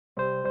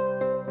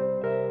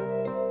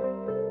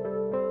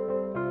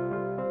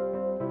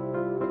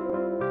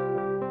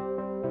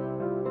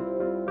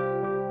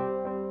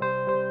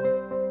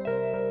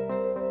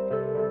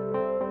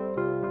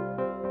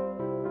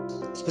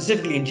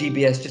specifically in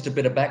GBS, just a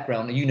bit of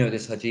background, you know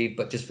this, Hajeeb,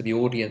 but just for the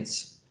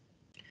audience,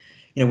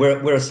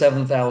 we're a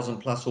 7,000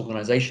 plus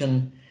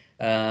organization.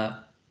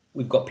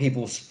 We've got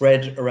people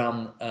spread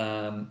around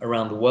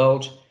the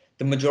world.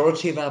 The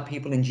majority of our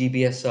people in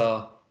GBS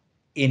are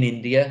in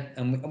India,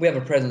 and we have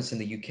a presence in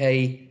the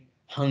UK,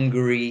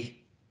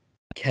 Hungary,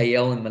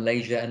 KL in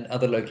Malaysia, and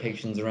other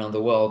locations around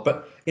the world.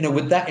 But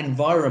with that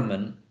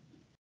environment,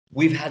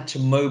 we've had to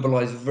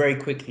mobilize very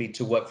quickly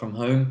to work from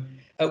home.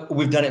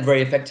 We've done it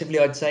very effectively,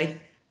 I'd say.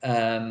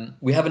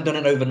 We haven't done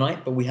it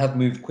overnight, but we have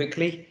moved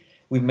quickly.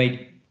 We've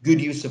made good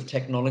use of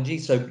technology.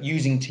 So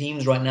using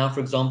Teams right now,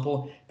 for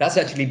example, that's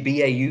actually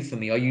BAU for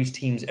me. I use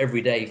Teams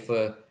every day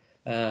for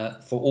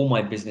all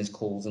my business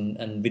calls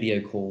and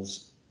video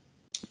calls.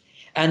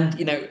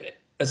 And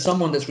as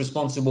someone that's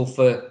responsible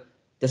for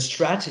the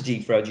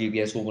strategy for our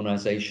GBS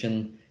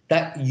organization,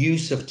 that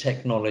use of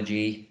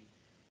technology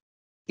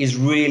is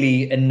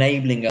really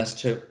enabling us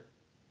to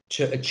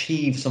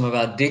achieve some of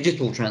our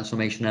digital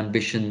transformation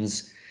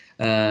ambitions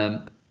a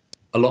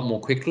lot more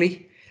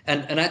quickly.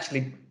 And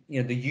actually,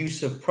 the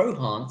use of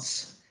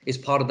ProHance is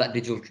part of that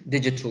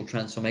digital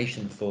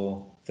transformation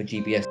for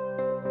GBS.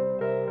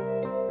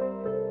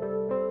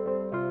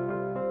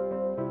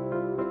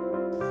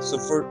 So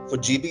for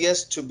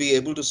GBS to be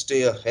able to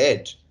stay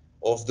ahead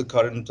of the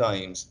current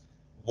times,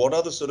 what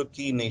are the sort of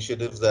key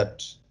initiatives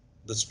that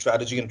the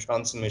strategy and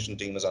transformation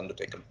team has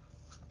undertaken?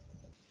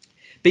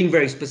 Being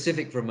very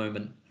specific for a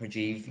moment,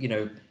 Rajiv,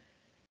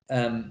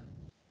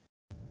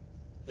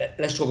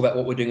 let's talk about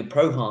what we're doing at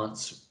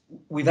ProHance.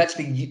 We've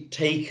actually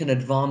taken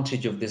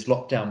advantage of this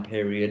lockdown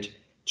period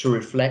to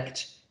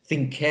reflect,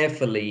 think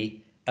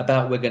carefully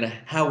about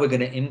how we're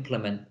gonna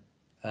implement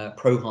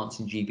ProHance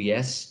and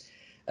GBS.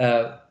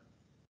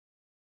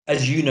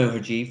 As you know,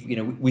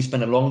 Rajiv, we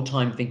spent a long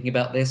time thinking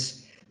about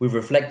this. We've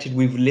reflected,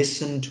 we've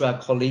listened to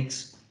our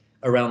colleagues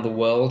around the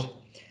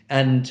world,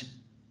 and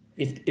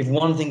if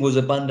one thing was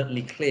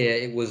abundantly clear,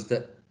 it was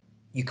that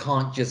you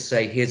can't just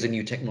say, here's a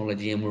new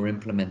technology and we're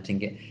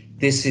implementing it.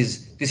 This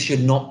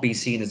should not be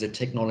seen as a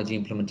technology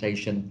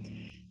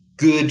implementation.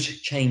 Good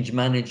change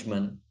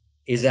management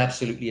is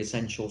absolutely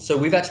essential. So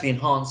we've actually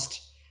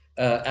enhanced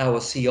our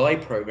CI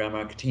program,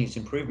 our continuous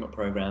improvement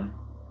program,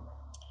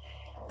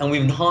 and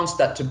we've enhanced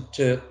that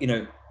to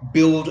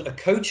build a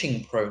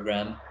coaching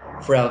program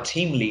for our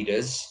team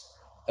leaders.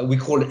 We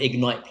call it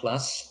Ignite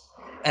Plus,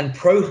 and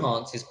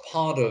ProHance is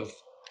part of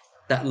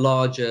that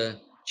larger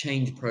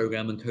change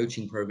program and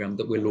coaching program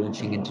that we're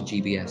launching into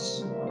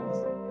GBS.